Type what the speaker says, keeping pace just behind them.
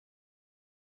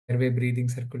airway, breathing,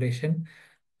 circulation.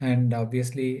 And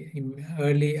obviously, in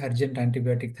early urgent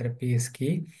antibiotic therapy is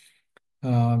key. We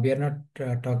are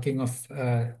not talking of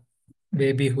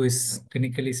baby who is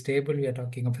clinically stable. We are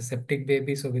talking of a septic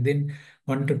baby. So within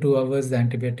 1 to 2 hours, the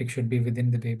antibiotic should be within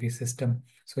the baby's system.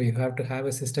 So you have to have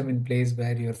a system in place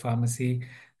where your pharmacy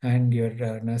and your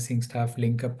nursing staff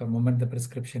link up. The moment the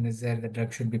prescription is there, the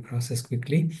drug should be processed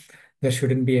quickly. There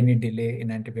shouldn't be any delay in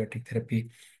antibiotic therapy.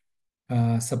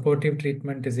 Supportive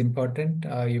treatment is important.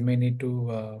 You may need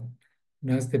to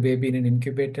nurse the baby in an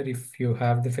incubator if you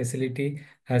have the facility,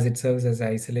 as it serves as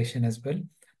isolation as well.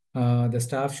 The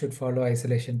staff should follow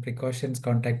isolation precautions.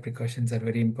 Contact precautions are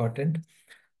very important.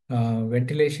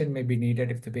 Ventilation may be needed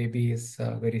if the baby is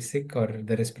very sick or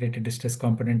the respiratory distress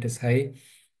component is high.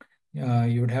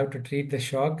 You would have to treat the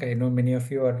shock. I know many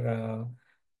of you are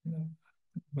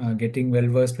getting well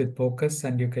versed with POCUS,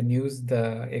 and you can use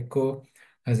the echo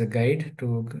as a guide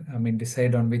to,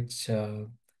 decide on which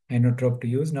inotrope to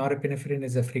use. Norepinephrine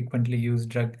is a frequently used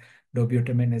drug.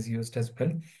 Dobutamine is used as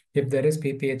well. If there is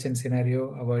PPHN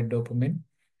scenario, avoid dopamine.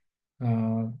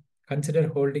 Uh, Consider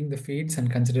holding the feeds and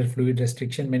consider fluid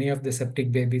restriction. Many of the septic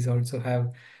babies also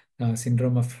have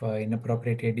syndrome of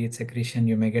inappropriate ADH secretion.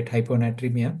 You may get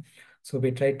hyponatremia. So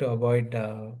we try to avoid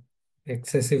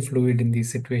excessive fluid in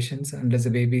these situations unless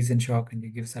the baby is in shock and you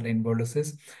give saline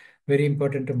boluses. Very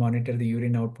important to monitor the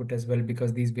urine output as well,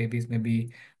 because these babies may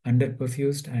be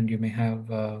underperfused and you may have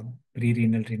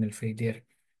pre-renal renal failure.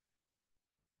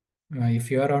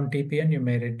 If you are on TPN, you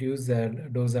may reduce the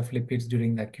dose of lipids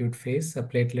during the acute phase. A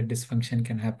platelet dysfunction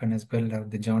can happen as well, or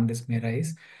the jaundice may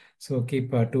rise. So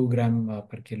keep 2 gram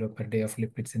per kilo per day of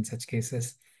lipids in such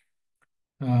cases.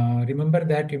 Remember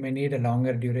that you may need a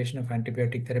longer duration of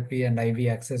antibiotic therapy, and IV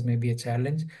access may be a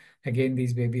challenge. Again,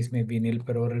 these babies may be nil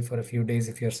per oral for a few days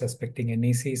if you're suspecting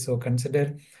NEC. So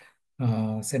consider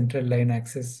central line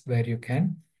access where you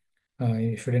can.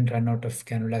 You shouldn't run out of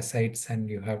cannula sites and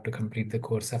you have to complete the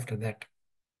course after that.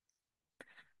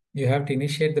 You have to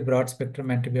initiate the broad spectrum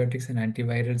antibiotics and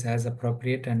antivirals as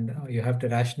appropriate, and you have to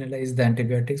rationalize the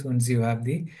antibiotics once you have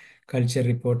the culture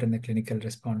report and the clinical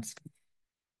response.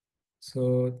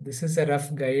 So this is a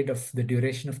rough guide of the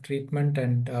duration of treatment,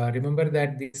 and remember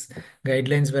that these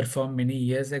guidelines were formed many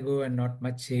years ago and not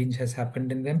much change has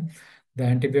happened in them. The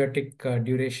antibiotic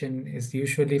duration is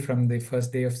usually from the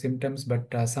first day of symptoms, but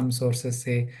some sources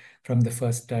say from the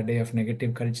first day of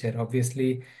negative culture.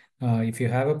 Obviously, if you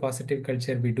have a positive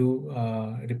culture, we do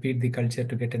repeat the culture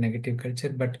to get a negative culture,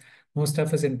 but most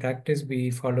of us in practice,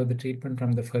 we follow the treatment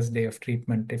from the first day of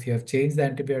treatment. If you have changed the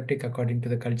antibiotic according to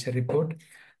the culture report,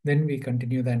 then we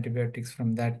continue the antibiotics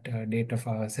from that date of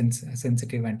our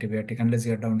sensitive antibiotic, unless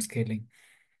you're downscaling.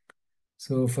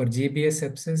 So for GBS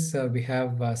sepsis, we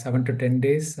have 7 to 10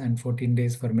 days and 14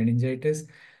 days for meningitis.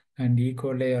 And E.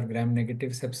 coli or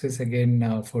gram-negative sepsis,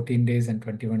 again, 14 days and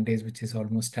 21 days, which is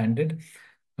almost standard.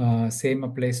 Same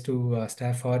applies to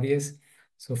Staph aureus.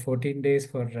 So 14 days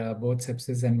for both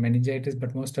sepsis and meningitis,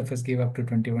 but most of us give up to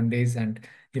 21 days. And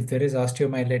if there is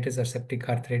osteomyelitis or septic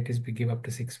arthritis, we give up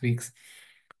to 6 weeks.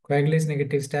 Coagulase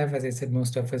negative staph, as I said,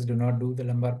 most of us do not do the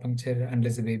lumbar puncture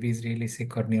unless the baby is really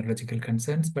sick or neurological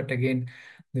concerns. But again,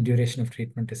 the duration of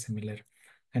treatment is similar.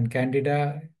 And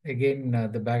Candida, again,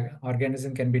 the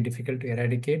organism can be difficult to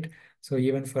eradicate. So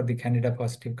even for the Candida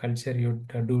positive culture, you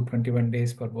do 21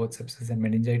 days for both sepsis and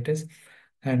meningitis.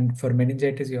 And for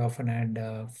meningitis, you often add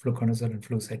fluconazole and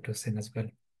flucytosine as well.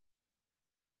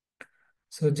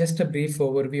 So just a brief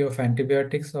overview of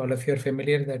antibiotics. All of you are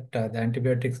familiar that the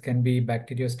antibiotics can be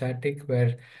bacteriostatic,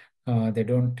 where they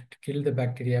don't kill the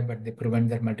bacteria, but they prevent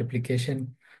their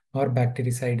multiplication, or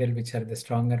bactericidal, which are the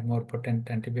stronger, more potent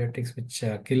antibiotics, which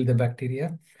kill the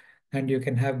bacteria. And you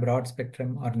can have broad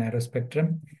spectrum or narrow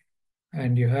spectrum.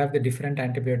 And you have the different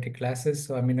antibiotic classes,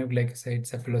 so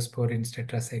aminoglycosides, cephalosporins,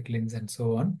 tetracyclines, and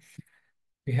so on.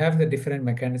 We have the different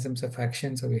mechanisms of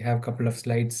action. So we have a couple of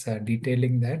slides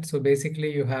detailing that. So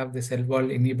basically you have the cell wall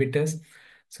inhibitors.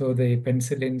 So the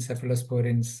penicillin,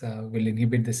 cephalosporins will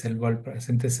inhibit the cell wall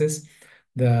synthesis.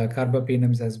 The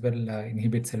carbapenems as well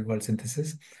inhibit cell wall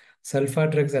synthesis. Sulfa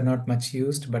drugs are not much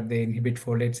used, but they inhibit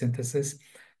folate synthesis.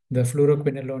 The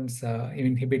fluoroquinolones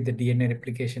inhibit the DNA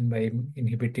replication by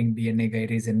inhibiting DNA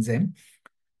gyrase enzyme.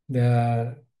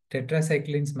 The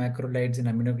tetracyclines, macrolides, and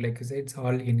aminoglycosides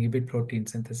all inhibit protein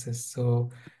synthesis. So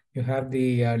you have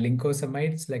the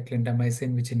lincosamides like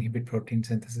clindamycin, which inhibit protein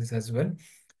synthesis as well.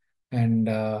 And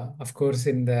of course,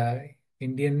 in the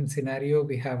Indian scenario,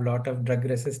 we have a lot of drug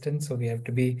resistance. So we have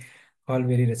to be all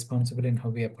very responsible in how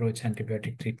we approach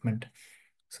antibiotic treatment.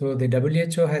 So the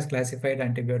WHO has classified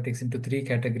antibiotics into 3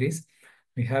 categories.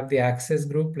 We have the access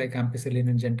group like ampicillin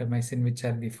and gentamicin, which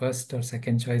are the first or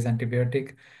second choice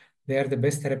antibiotic. They are the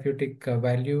best therapeutic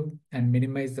value and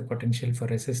minimize the potential for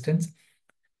resistance.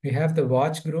 We have the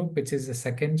watch group, which is the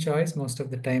second choice. Most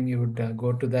of the time, you would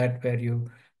go to that where you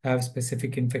have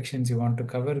specific infections you want to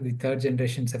cover. The third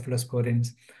generation cephalosporins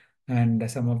and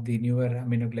some of the newer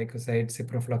aminoglycosides,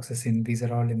 ciprofloxacin, these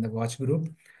are all in the watch group.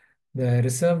 The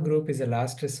reserve group is a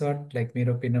last resort, like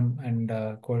meropenem and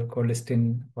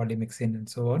colistin, polymyxin, and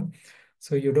so on.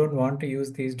 So you don't want to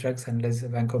use these drugs unless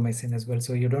vancomycin as well.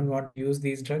 So you don't want to use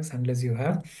these drugs unless you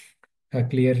have a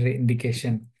clear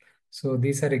indication. So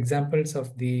these are examples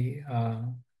of the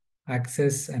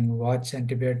access and watch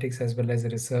antibiotics as well as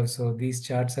reserve. So these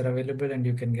charts are available and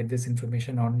you can get this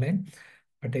information online.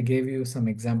 But I gave you some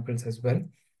examples as well.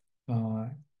 Uh,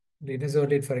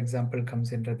 Linezolid, for example,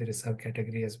 comes under the reserve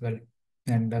category as well.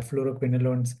 And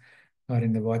fluoroquinolones are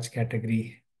in the watch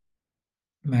category.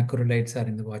 Macrolides are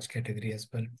in the watch category as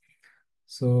well.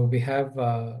 So we have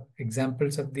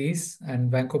examples of these,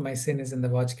 and vancomycin is in the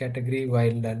watch category,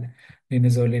 while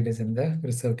linezolid is in the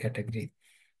reserve category.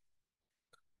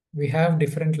 We have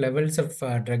different levels of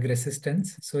drug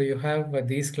resistance. So you have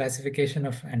these classification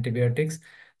of antibiotics.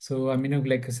 So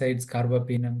aminoglycosides,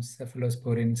 carbapenems,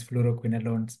 cephalosporins,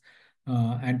 fluoroquinolones,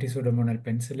 anti-pseudomonal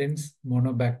penicillins,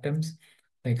 monobactams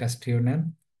like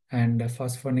aztreonam, and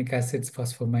phosphonic acids,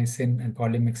 phosphomycin, and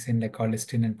polymyxin like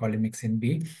colistin and polymyxin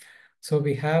B. So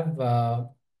we have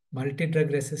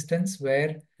multi-drug resistance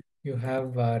where you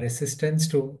have resistance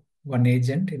to one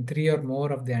agent in three or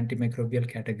more of the antimicrobial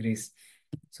categories.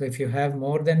 So if you have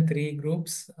more than three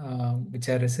groups which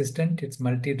are resistant, it's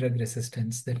multi-drug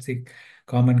resistance. That's a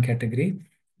common category,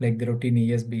 like the routine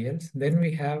ESBLs. Then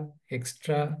we have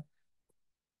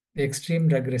extreme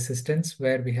drug resistance,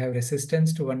 where we have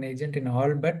resistance to one agent in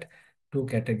all but two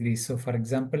categories. So for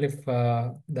example, if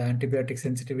the antibiotic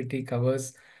sensitivity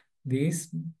covers these,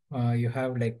 you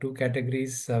have like two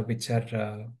categories which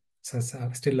are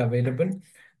still available.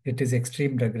 It is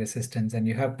extreme drug resistance, and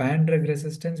you have pan drug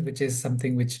resistance, which is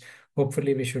something which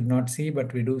hopefully we should not see,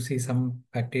 but we do see some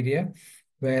bacteria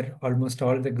where almost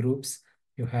all the groups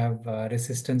you have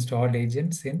resistance to all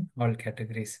agents in all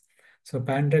categories. So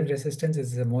pan-drug resistance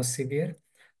is the most severe.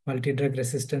 Multi-drug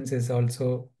resistance is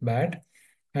also bad.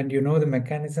 And you know the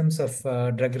mechanisms of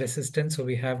drug resistance. So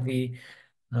we have the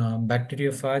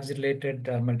bacteriophage-related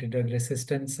multi-drug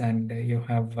resistance, and you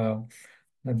have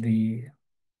the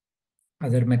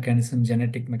other mechanism,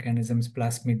 genetic mechanisms,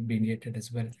 plasmid-mediated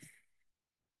as well.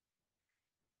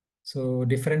 So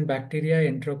different bacteria,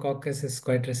 Enterococcus is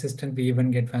quite resistant. We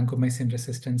even get vancomycin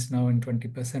resistance now in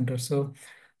 20% or so.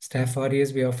 Staph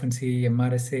aureus, we often see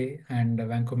MRSA, and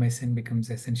vancomycin becomes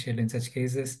essential in such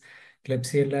cases.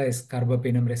 Klebsiella is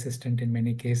carbapenem resistant in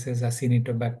many cases.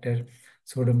 Acinetobacter,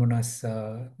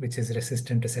 Pseudomonas, which is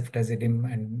resistant to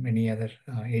ceftazidime and many other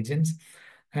agents.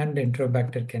 And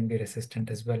Enterobacter can be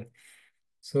resistant as well.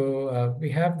 So we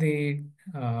have the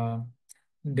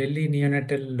Delhi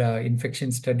neonatal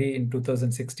infection study in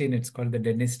 2016. It's called the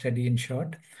Dennis study in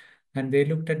short. And they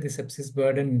looked at the sepsis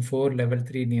burden in 4 level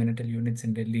 3 neonatal units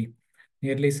in Delhi.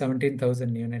 Nearly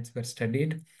 17,000 neonates were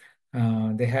studied.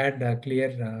 They had a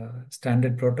clear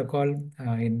standard protocol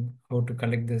in how to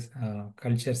collect this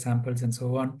culture samples and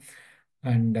so on.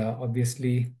 And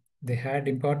obviously, they had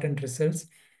important results.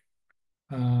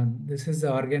 This is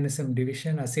the organism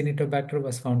division. Acinetobacter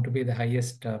was found to be the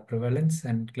highest prevalence,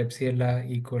 and Klebsiella,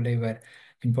 E. coli were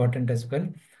important as well.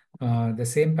 The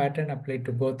same pattern applied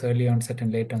to both early onset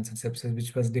and late onset sepsis,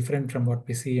 which was different from what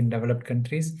we see in developed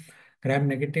countries. Gram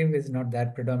negative is not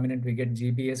that predominant. We get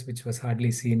GBS, which was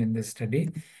hardly seen in this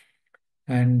study.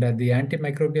 And the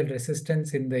antimicrobial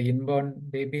resistance in the inborn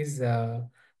babies,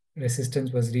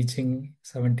 resistance was reaching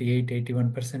 78,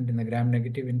 81% in the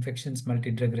gram-negative infections.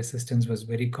 Multi-drug resistance was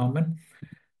very common.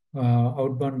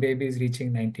 Outborn babies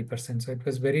reaching 90%. So it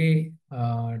was very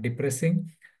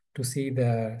depressing to see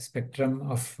the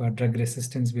spectrum of drug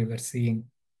resistance we were seeing.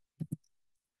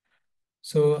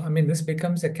 So, I mean, this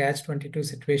becomes a catch-22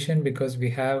 situation because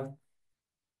we have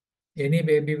any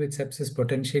baby with sepsis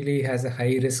potentially has a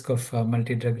high risk of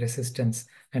multi-drug resistance,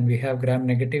 and we have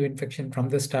gram-negative infection from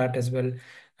the start as well.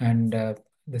 And the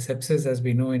sepsis, as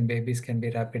we know in babies, can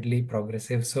be rapidly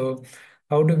progressive. So,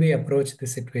 how do we approach the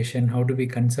situation? How do we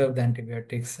conserve the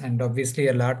antibiotics? And obviously,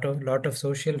 a lot of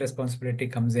social responsibility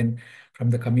comes in from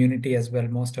the community as well.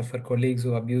 Most of our colleagues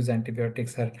who abuse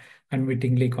antibiotics are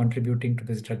unwittingly contributing to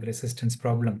this drug resistance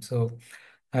problem. So,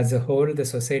 as a whole, the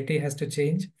society has to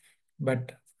change,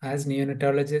 but as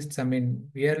neonatologists, I mean,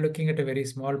 we are looking at a very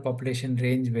small population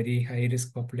range, very high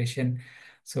risk population.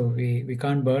 So we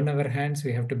can't burn our hands.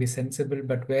 We have to be sensible.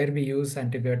 But where we use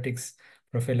antibiotics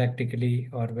prophylactically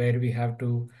or where we have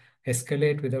to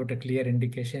escalate without a clear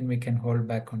indication, we can hold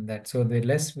back on that. So the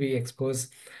less we expose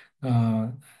uh,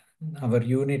 our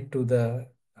unit to the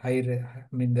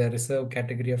the reserve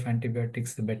category of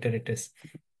antibiotics, the better it is.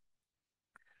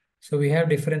 So we have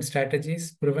different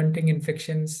strategies preventing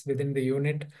infections within the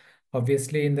unit.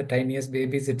 Obviously, in the tiniest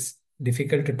babies, it's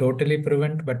difficult to totally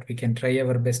prevent, but we can try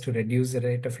our best to reduce the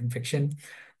rate of infection.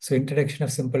 So introduction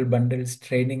of simple bundles,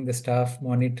 training the staff,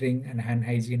 monitoring, and hand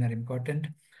hygiene are important.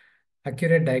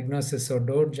 Accurate diagnosis. So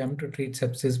don't jump to treat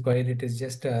sepsis while it is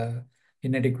just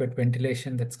inadequate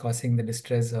ventilation that's causing the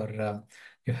distress, or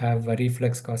you have a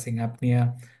reflux causing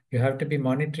apnea. You have to be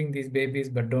monitoring these babies,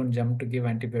 but don't jump to give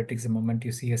antibiotics the moment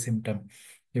you see a symptom.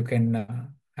 You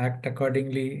can act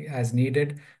accordingly as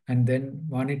needed and then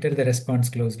monitor the response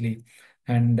closely,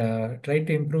 and try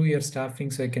to improve your staffing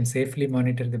so you can safely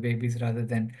monitor the babies rather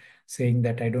than saying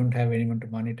that I don't have anyone to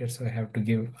monitor, so I have to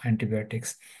give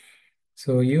antibiotics.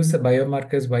 So use the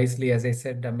biomarkers wisely. As I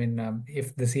said,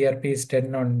 if the CRP is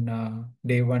 10 on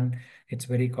day one, it's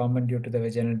very common due to the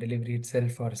vaginal delivery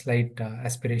itself or slight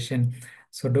aspiration.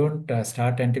 So don't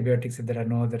start antibiotics if there are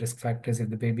no other risk factors. If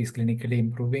the baby is clinically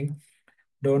improving,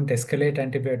 don't escalate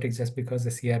antibiotics just because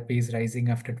the CRP is rising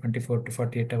after 24 to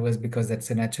 48 hours, because that's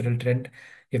a natural trend.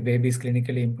 If baby is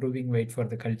clinically improving, wait for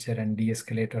the culture and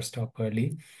de-escalate or stop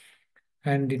early,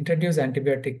 and introduce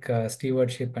antibiotic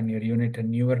stewardship on your unit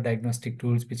and newer diagnostic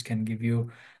tools which can give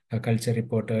you a culture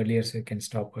report earlier so you can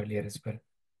stop earlier as well.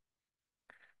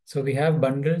 So we have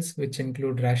bundles which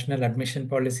include rational admission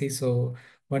policy. So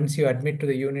once you admit to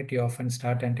the unit, you often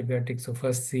start antibiotics. So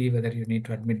first see whether you need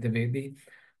to admit the baby.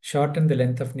 Shorten the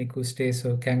length of NICU stay.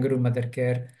 So kangaroo mother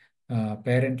care,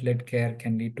 parent-led care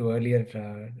can lead to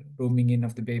earlier rooming in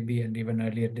of the baby and even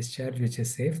earlier discharge, which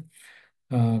is safe.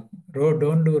 Uh,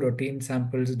 don't do routine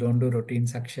samples, don't do routine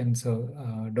suction,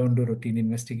 so don't do routine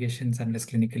investigations unless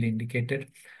clinically indicated.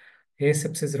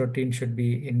 Asepsis routine should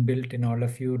be inbuilt in all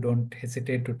of you. Don't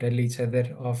hesitate to tell each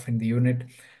other off in the unit.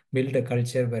 Build a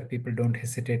culture where people don't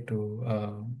hesitate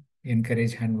to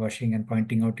encourage hand washing and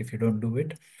pointing out if you don't do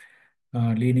it.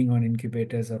 Leaning on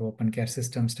incubators or open care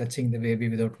systems, touching the baby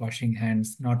without washing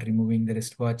hands, not removing the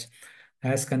wristwatch.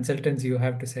 As consultants, you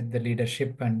have to set the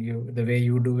leadership, and the way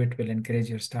you do it will encourage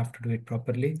your staff to do it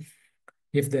properly.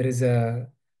 If there is a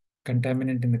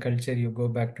contaminant in the culture, you go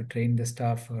back to train the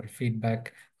staff or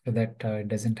feedback so that it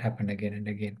doesn't happen again and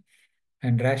again.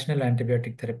 And rational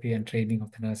antibiotic therapy and training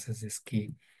of the nurses is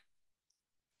key.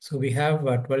 So we have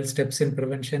 12 steps in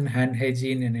prevention, hand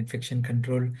hygiene, and infection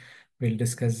control. We'll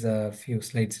discuss a few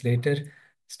slides later.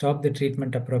 Stop the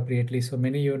treatment appropriately. So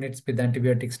many units with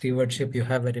antibiotic stewardship, you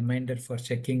have a reminder for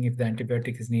checking if the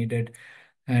antibiotic is needed,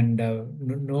 and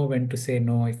know when to say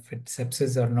no if it's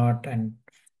sepsis or not, and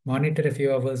monitor a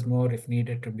few hours more if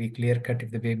needed to be clear cut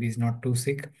if the baby is not too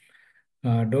sick.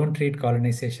 Don't treat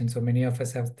colonization. So many of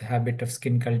us have the habit of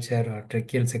skin culture or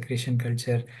tracheal secretion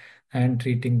culture and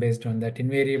treating based on that.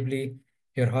 Invariably,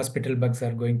 your hospital bugs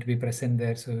are going to be present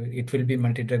there. So it will be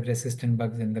multi-drug resistant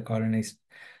bugs in the colonized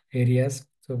areas.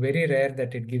 So very rare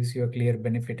that it gives you a clear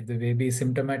benefit. If the baby is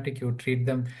symptomatic, you treat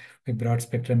them with broad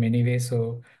spectrum anyway.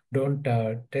 So don't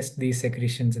test these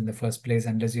secretions in the first place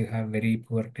unless you have very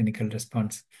poor clinical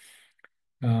response.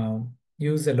 Uh,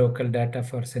 Use the local data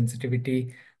for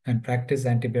sensitivity and practice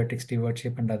antibiotic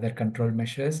stewardship and other control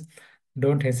measures.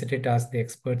 Don't hesitate to ask the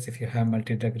experts if you have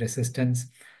multi-drug resistance,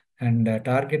 and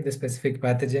target the specific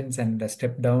pathogens, and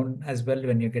step down as well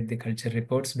when you get the culture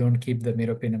reports. Don't keep the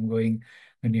meropenem going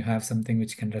when you have something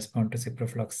which can respond to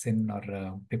ciprofloxacin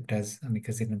or piptaz,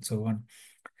 amikacin, and so on.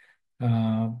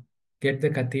 Uh, get the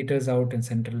catheters out and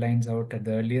central lines out at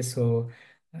the earliest. So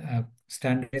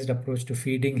standardized approach to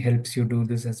feeding helps you do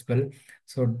this as well.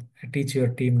 So teach your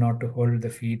team not to hold the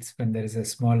feeds when there is a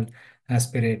small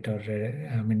aspirate, or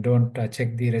don't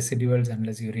check the residuals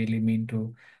unless you really mean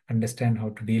to understand how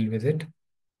to deal with it.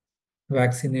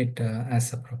 Vaccinate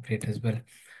as appropriate as well.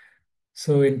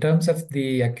 So in terms of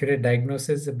the accurate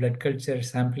diagnosis, the blood culture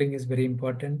sampling is very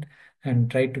important,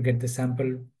 and try to get the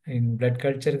sample in blood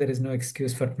culture. There is no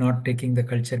excuse for not taking the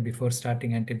culture before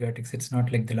starting antibiotics. It's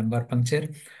not like the lumbar puncture.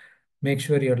 Make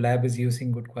sure your lab is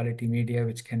using good quality media,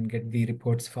 which can get the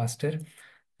reports faster,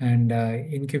 and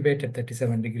incubate at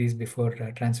 37 degrees before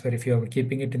transfer. If you are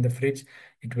keeping it in the fridge,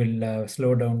 it will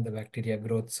slow down the bacteria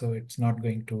growth. So it's not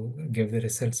going to give the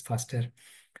results faster.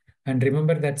 And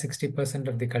remember that 60%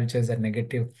 of the cultures are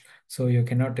negative. So you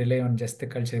cannot rely on just the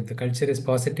culture. If the culture is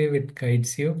positive, it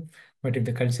guides you. But if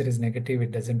the culture is negative, it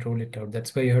doesn't rule it out.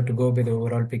 That's why you have to go by the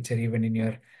overall picture, even in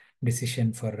your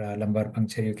decision for lumbar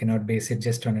puncture. You cannot base it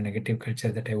just on a negative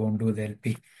culture that I won't do the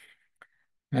LP.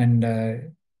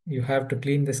 And you have to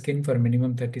clean the skin for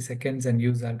minimum 30 seconds and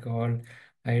use alcohol,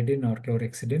 iodine or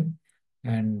chlorhexidine,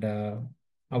 and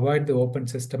avoid the open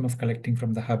system of collecting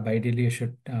from the hub. Ideally, you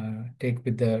should take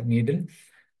with the needle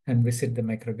and visit the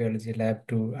microbiology lab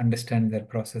to understand their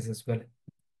process as well.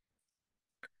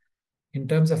 In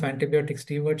terms of antibiotic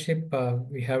stewardship,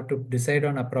 we have to decide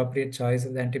on appropriate choice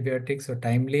of the antibiotics. So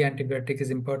timely antibiotic is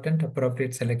important,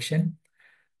 appropriate selection,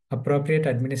 appropriate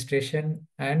administration,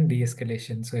 and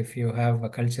de-escalation. So if you have a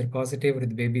culture positive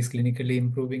with babies clinically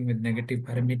improving with negative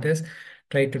parameters,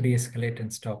 try to de-escalate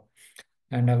and stop.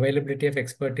 And availability of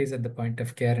expertise at the point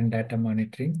of care and data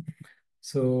monitoring.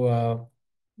 So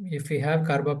if we have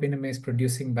carbapenem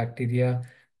producing bacteria,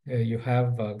 you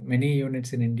have many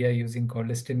units in India using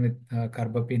colistin with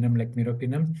carbapenem like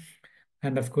meropenem.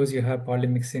 And of course, you have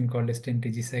polymyxin, colistin,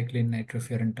 tigecycline,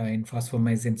 nitrofurantoin,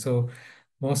 fosfomycin. So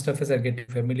most of us are getting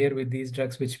familiar with these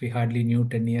drugs, which we hardly knew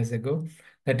 10 years ago.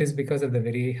 That is because of the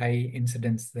very high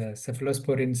incidence. The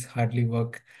cephalosporins hardly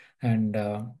work. And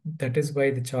that is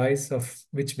why the choice of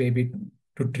which baby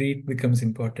to treat becomes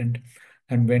important,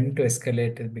 and when to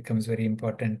escalate it becomes very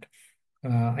important.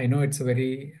 I know it's a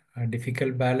very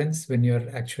difficult balance when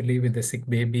you're actually with a sick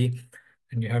baby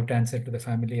and you have to answer to the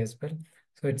family as well.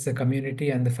 So it's the community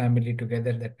and the family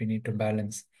together that we need to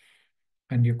balance.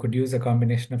 And you could use a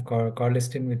combination of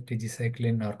colistin with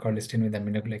tigecycline or colistin with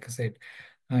aminoglycoside.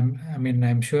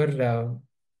 I'm sure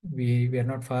we are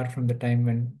not far from the time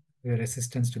when the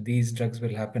resistance to these drugs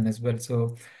will happen as well.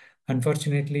 So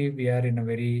unfortunately, we are in a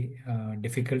very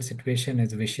difficult situation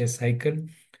as a vicious cycle,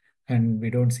 and we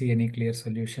don't see any clear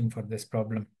solution for this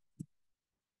problem.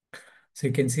 So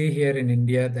you can see here in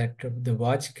India that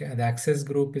the access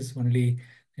group is only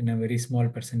in a very small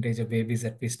percentage of babies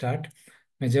that we start.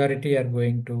 Majority are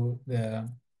going to the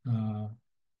uh,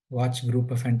 watch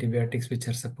group of antibiotics, which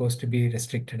are supposed to be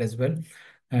restricted as well.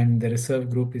 And the reserve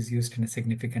group is used in a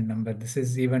significant number. This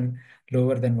is even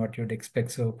lower than what you'd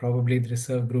expect. So probably the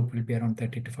reserve group will be around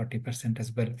 30 to 40%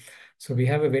 as well. So we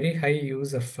have a very high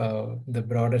use of the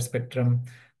broader spectrum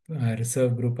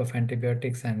reserve group of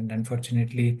antibiotics. And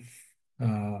unfortunately,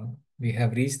 uh, we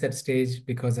have reached that stage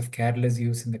because of careless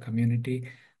use in the community.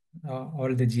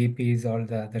 All the GPs, all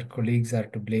the other colleagues are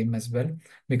to blame as well,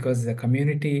 because the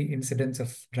community incidence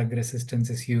of drug resistance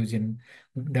is huge. In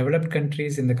developed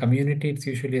countries, in the community, it's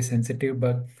usually a sensitive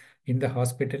bug. In the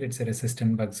hospital, it's a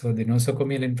resistant bug. So the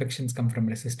nosocomial infections come from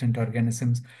resistant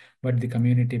organisms, but the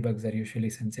community bugs are usually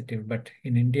sensitive. But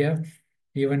in India,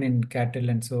 even in cattle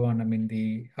and so on, I mean,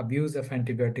 the abuse of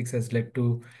antibiotics has led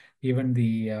to even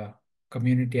the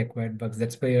community acquired bugs.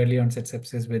 That's why early onset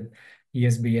sepsis with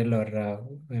ESBL or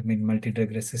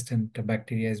multi-drug resistant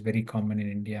bacteria is very common in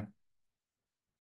India.